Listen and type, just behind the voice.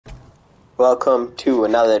welcome to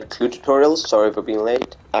another Klue tutorial. Sorry for being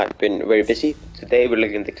late, I've been very busy. Today we're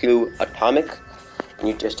looking at the Klue Atomic, and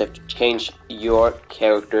you just have to change your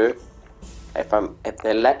character. If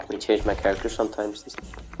they let me change my character, sometimes this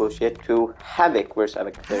bullshit, to Havoc. Where's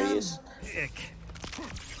Havoc? There he is.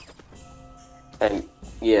 And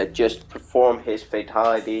yeah, just perform his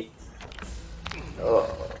fatality. Oh,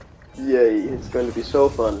 yay, it's going to be so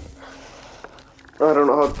fun. I don't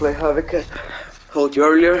know how to play Havoc, I told you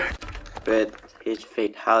earlier, but his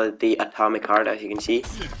fatality atomic heart, as you can see.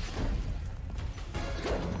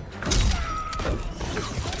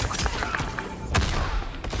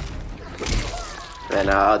 And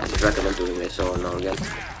I'll just recommend doing this over and over again.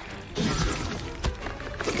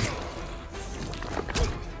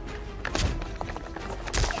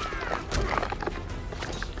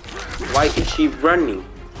 Why is she running?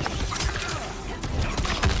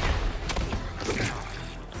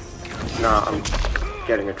 No, I'm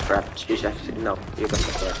getting her trapped. She's actually no. You got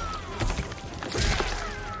that there.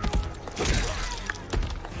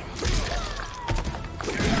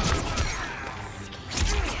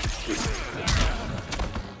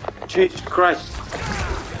 Jesus Christ!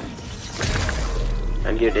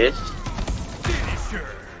 And here it is.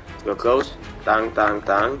 Go close. Dang, dang,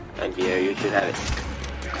 dang. And here you should have it.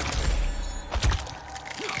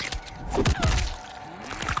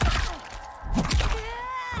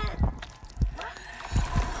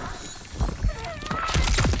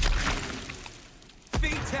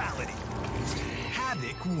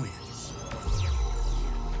 Havoc wins.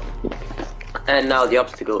 And now the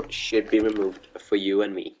obstacle should be removed for you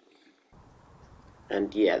and me.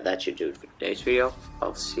 And yeah, that should do it for today's video.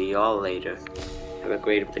 I'll see y'all later. Have a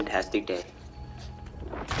great and fantastic day.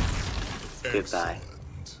 Goodbye.